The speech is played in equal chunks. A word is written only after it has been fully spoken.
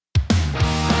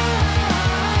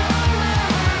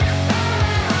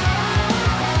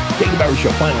Hour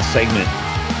Show, final segment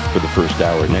for the first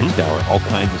hour. Next hour, all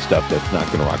kinds of stuff that's not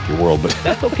going to rock your world, but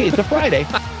that's okay. It's a Friday.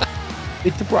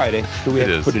 It's a Friday, so we have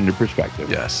to put it into perspective.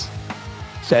 Yes.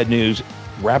 Sad news,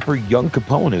 rapper Young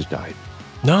Capone has died.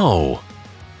 No.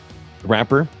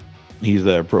 Rapper, he's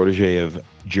the protege of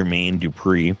Jermaine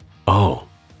Dupri. Oh.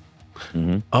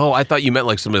 Mm-hmm. Oh, I thought you meant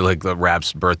like somebody like the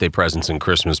rap's birthday presents and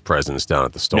Christmas presents down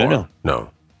at the store.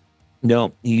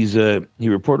 No, he's he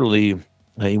reportedly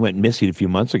he went missing a few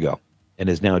months ago and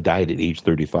has now died at age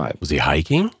 35. Was he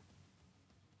hiking?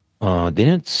 They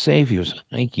didn't say if he was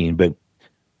hiking, but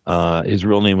his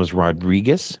real name was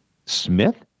Rodriguez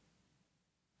Smith.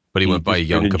 But he went by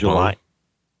Young Capone. July.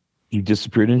 He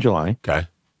disappeared in July. Okay.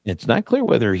 It's not clear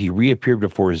whether he reappeared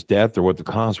before his death or what the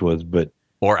cause was, but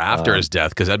or after his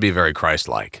death, because that'd be very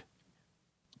Christ-like.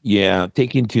 Yeah,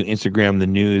 taking to Instagram the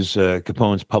news,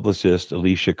 Capone's publicist,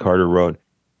 Alicia Carter, wrote,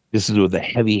 "This is with a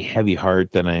heavy, heavy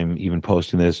heart that I'm even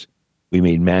posting this. We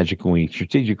made magic when we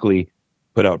strategically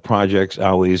put out projects.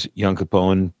 Always Young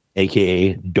Capone,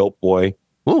 a.k.a. Dope Boy,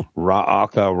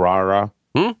 Ra'aka Rara."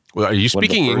 Well, are you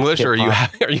speaking English, or are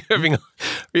you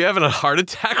having a heart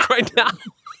attack right now?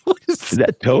 Is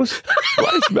that toast? Do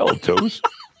I smell toast?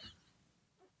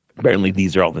 Apparently,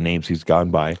 these are all the names he's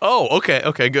gone by. Oh, okay.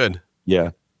 Okay, good.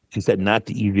 Yeah. She said not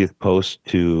the easiest post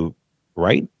to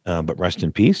write, but rest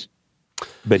in peace.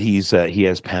 But he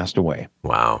has passed away.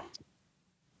 Wow.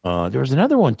 There was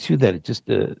another one, too, that just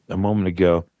a moment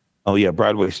ago. Oh, yeah,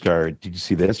 Broadway star. Did you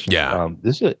see this? Yeah.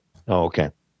 This is it. Oh,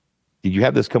 okay. Did you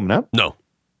have this coming up? No.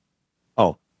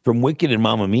 Oh, from Wicked and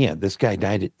Mamma Mia. This guy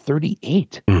died at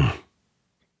 38.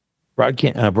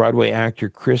 Broadway actor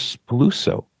Chris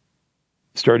Peluso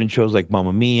starred in shows like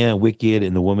Mamma Mia, Wicked,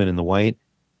 and The Woman in the White,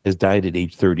 has died at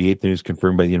age 38. The news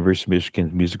confirmed by the University of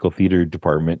Michigan's Musical Theater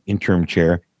Department interim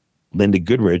chair, Linda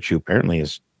Goodrich, who apparently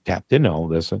has tapped into all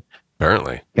this.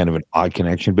 Apparently. Kind of an odd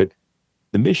connection. But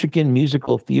the Michigan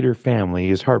Musical Theater family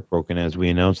is heartbroken as we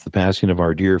announce the passing of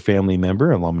our dear family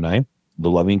member, alumni, the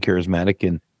loving, charismatic,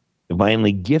 and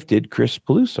divinely gifted Chris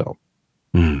Peluso.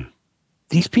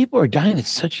 These people are dying at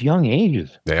such young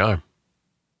ages. They are.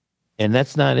 And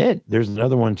that's not it. There's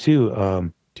another one, too.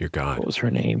 Dear God. What was her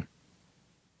name?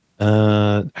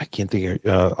 I can't think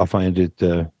of I'll find it.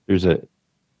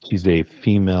 She's a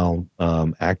female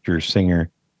actor, singer.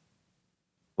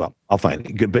 Well, I'll find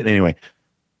it. Good, but anyway.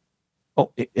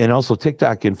 Oh, and also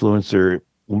TikTok influencer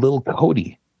Lil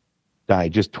Cody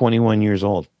died, just 21 years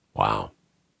old. Wow.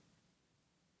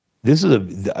 This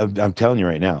is I'm telling you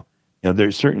right now,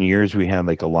 there's certain years we have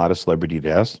like a lot of celebrity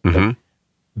deaths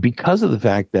because of the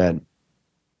fact that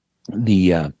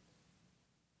the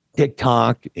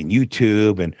TikTok and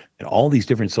YouTube and all these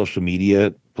different social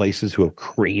media places who have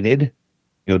created,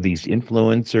 these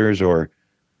influencers or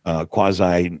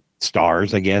quasi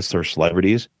stars, I guess, or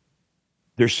celebrities.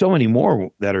 There's so many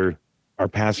more that are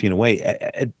passing away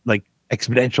at like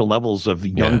exponential levels of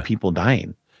young people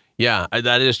dying. Yeah,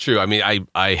 that is true. I mean,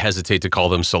 I hesitate to call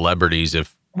them celebrities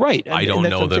if I don't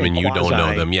know them and you don't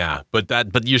know them. Yeah, but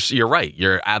you're right.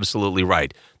 You're absolutely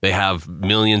right. They have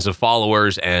millions of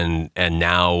followers, and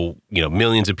now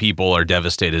millions of people are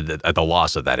devastated at the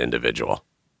loss of that individual.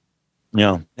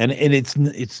 Yeah, and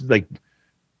it's like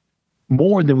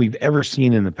more than we've ever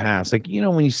seen in the past. Like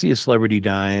when you see a celebrity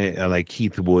die, like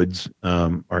Heath Woods,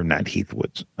 or not Heath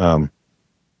Woods,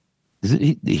 is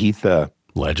it Heath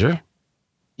Ledger?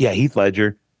 Yeah, Heath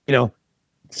Ledger.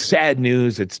 Sad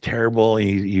news. It's terrible.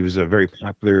 He was a very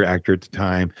popular actor at the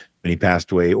time when he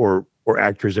passed away, or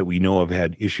actors that we know have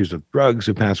had issues with drugs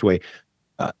who passed away.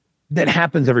 That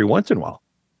happens every once in a while.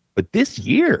 But this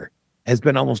year has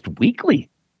been almost weekly.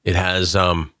 It has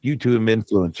YouTube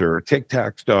influencer or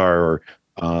TikTok star or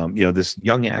this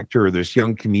young actor or this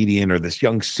young comedian or this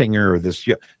young singer or this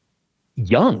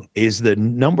young is the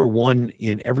number one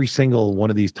in every single one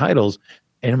of these titles.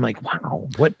 And I'm like, wow,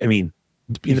 what? I mean,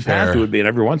 in the past, it would be, and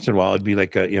every once in a while, it'd be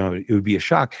like it would be a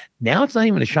shock. Now it's not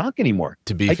even a shock anymore.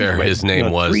 To be fair, his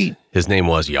name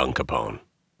was Young Capone.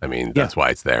 I mean, that's why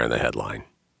it's there in the headline.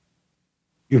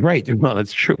 You're right. Well,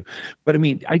 that's true. But I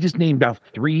mean, I just named out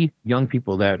 3 young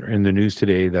people that are in the news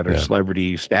today that are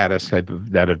celebrity status type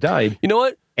of that have died. You know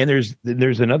what? And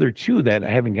there's another 2 that I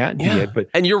haven't gotten to yet. But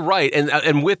and you're right.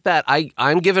 And with that,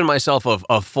 I'm giving myself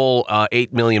a full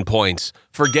 8 million points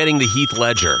for getting the Heath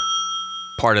Ledger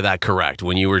part of that correct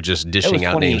when you were just dishing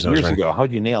out names. Years ago.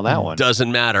 How'd you nail that one?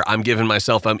 Doesn't matter. I'm giving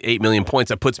myself 8 million points.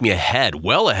 That puts me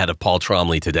well ahead of Paul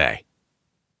Tromley today.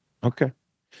 Okay.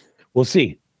 We'll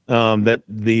see. That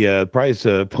the prize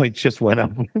points just went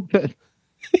up.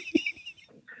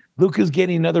 Luka's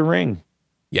getting another ring.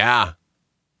 Yeah.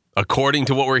 According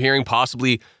to what we're hearing,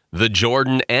 possibly the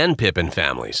Jordan and Pippen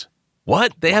families.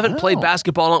 What? They haven't played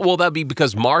basketball? Well, that'd be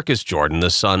because Marcus Jordan, the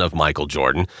son of Michael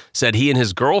Jordan, said he and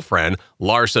his girlfriend,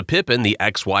 Larsa Pippen, the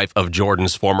ex-wife of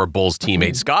Jordan's former Bulls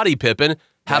teammate Scottie Pippen,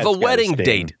 have a wedding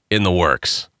date in the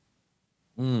works.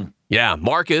 Yeah,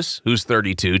 Marcus, who's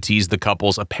 32, teased the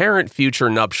couple's apparent future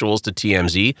nuptials to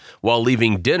TMZ while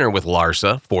leaving dinner with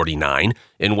Larsa, 49,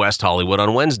 in West Hollywood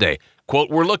on Wednesday. Quote,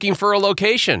 "We're looking for a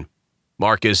location,"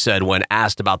 Marcus said when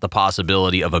asked about the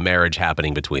possibility of a marriage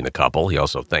happening between the couple. He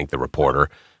also thanked the reporter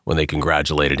when they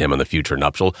congratulated him on the future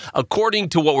nuptial. According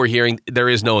to what we're hearing, there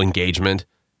is no engagement.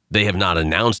 They have not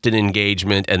announced an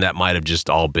engagement, and that might have just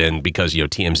all been because,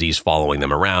 TMZ's following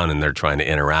them around and they're trying to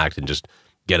interact and just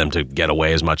get them to get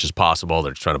away as much as possible.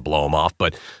 They're just trying to blow them off.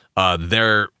 But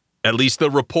at least the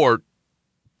report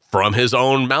from his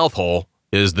own mouth hole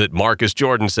is that Marcus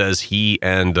Jordan says he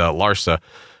and Larsa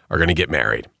are going to get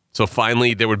married. So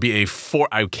finally, there would be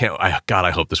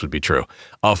I hope this would be true,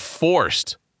 a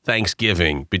forced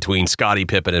Thanksgiving between Scottie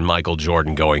Pippen and Michael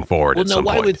Jordan going forward at some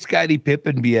point. Why would Scottie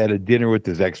Pippen be at a dinner with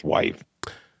his ex-wife?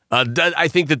 I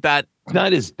think that it's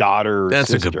not his daughter or that's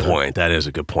sister. A good point. That is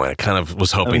a good point. I kind of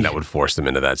was hoping that would force them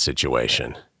into that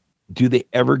situation. Do they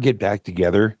ever get back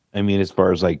together? I mean, as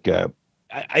far as I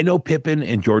know Pippen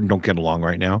and Jordan don't get along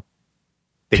right now.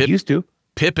 They used to.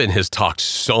 Pippen has talked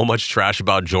so much trash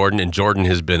about Jordan, and Jordan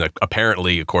has been,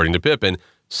 apparently, according to Pippen,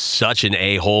 such an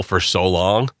a-hole for so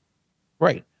long.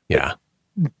 Right. Yeah.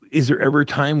 Is there ever a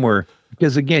time where,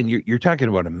 because again, you're talking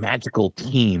about a magical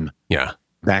team. Yeah.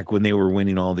 Back when they were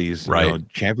winning all these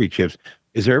championships,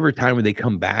 is there ever a time when they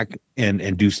come back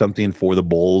and do something for the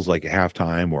Bulls, like at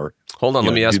halftime or? Hold on,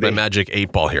 let me ask my magic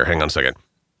 8-ball here. Hang on a second.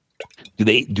 Do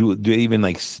they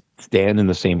even stand in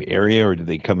the same area, or do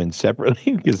they come in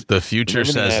separately? Because the future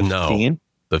says no.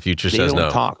 The future says no. They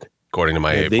don't talk. According to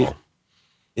my 8-ball.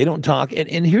 They don't talk.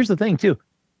 And here's the thing too.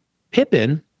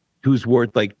 Pippen, who's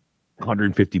worth like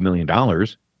 $150 million,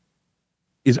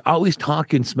 is always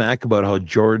talking smack about how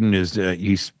Jordan is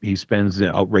he spends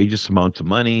outrageous amounts of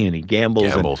money and he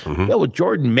gambles.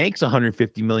 Jordan makes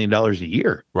 $150 million a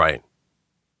year. Right.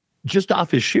 Just off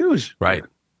his shoes. Right.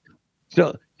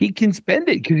 So he can spend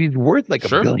it because he's worth like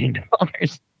 $1 billion.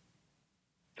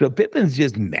 So Pippen's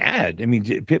just mad. I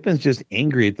mean, Pippen's just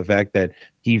angry at the fact that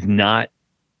he's not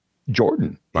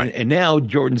Jordan. Right. And now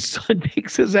Jordan's son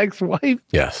takes his ex-wife.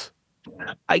 Yes.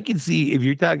 I can see, if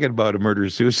you're talking about a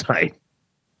murder-suicide,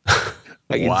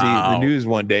 I can see the news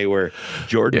one day where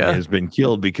Jordan has been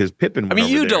killed because Pippen. I mean,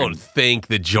 you don't think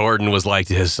that Jordan was like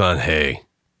to his son, "Hey,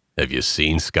 have you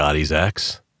seen Scottie's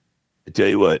ex? I tell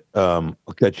you what, I'll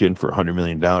cut you in for $100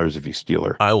 million if you steal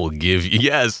her. I will give you.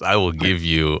 Yes, I will give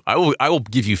you. I will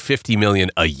give you $50 million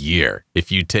a year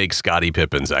if you take Scottie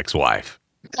Pippen's ex-wife."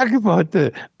 Talk about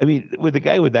with a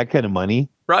guy with that kind of money.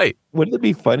 Right. Wouldn't it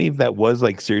be funny if that was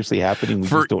seriously happening? We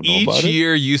just don't know about it. For each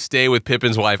year you stay with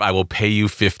Pippen's wife, I will pay you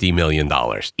 $50 million.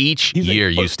 Each year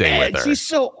you stay with her. She's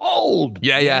so old.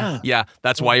 Yeah.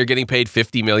 That's why you're getting paid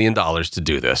 $50 million to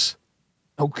do this.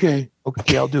 Okay,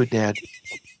 I'll do it, Dad.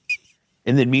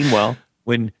 And then meanwhile,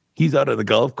 when he's out on the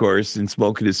golf course and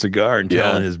smoking his cigar and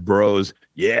telling his bros,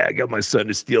 "Yeah, I got my son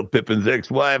to steal Pippen's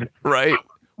ex-wife." Right.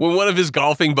 When one of his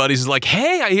golfing buddies is like,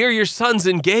 "Hey, I hear your son's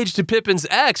engaged to Pippen's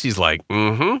ex," he's like,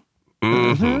 I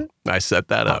set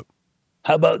that up.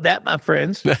 How about that, my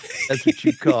friends? That's what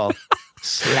you call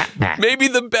slapback. Maybe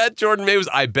the bet Jordan made was,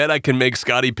 I bet I can make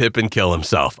Scottie Pippen kill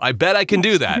himself. I bet I can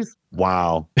do that.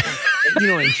 Wow.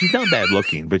 And she's not bad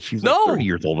looking, but she's 30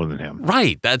 years older than him.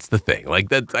 Right. That's the thing.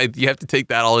 You have to take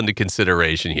that all into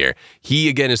consideration here. He,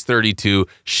 again, is 32.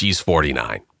 She's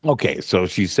 49. Okay, so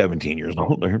she's 17 years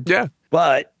older. Yeah.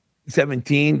 But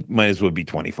 17 might as well be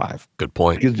 25. Good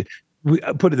point. Because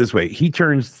put it this way, he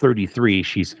turns 33,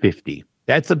 she's 50.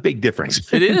 That's a big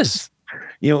difference. It is.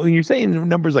 When you're saying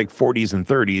numbers like 40s and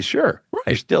 30s, sure. Right.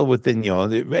 You're still within,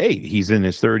 hey, he's in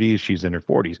his 30s, she's in her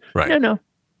 40s. Right. No.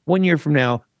 1 year from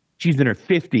now, she's in her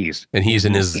 50s. And he's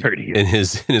in his 30s. In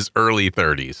his early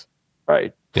 30s.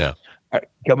 Right. Yeah. All right,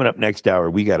 coming up next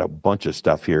hour, we got a bunch of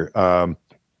stuff here.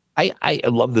 I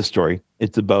love this story.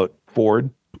 It's about Ford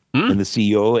and the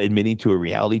CEO admitting to a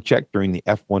reality check during the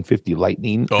F-150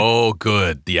 Lightning. Oh,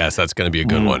 good. Yes, that's going to be a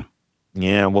good one.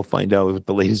 Yeah, we'll find out what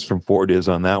the latest from Ford is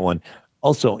on that one.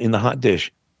 Also, in the hot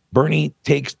dish, Bernie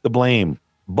takes the blame.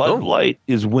 Bud Light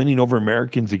is winning over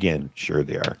Americans again. Sure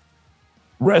they are.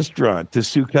 Restaurant to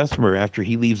sue customer after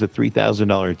he leaves a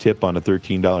 $3,000 tip on a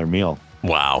 $13 meal.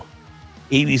 Wow.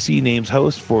 ABC names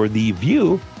host for The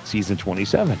View season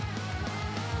 27.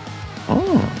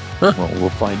 Well, we'll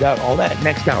find out all that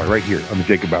next hour right here on the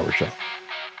Jacob Bauer Show.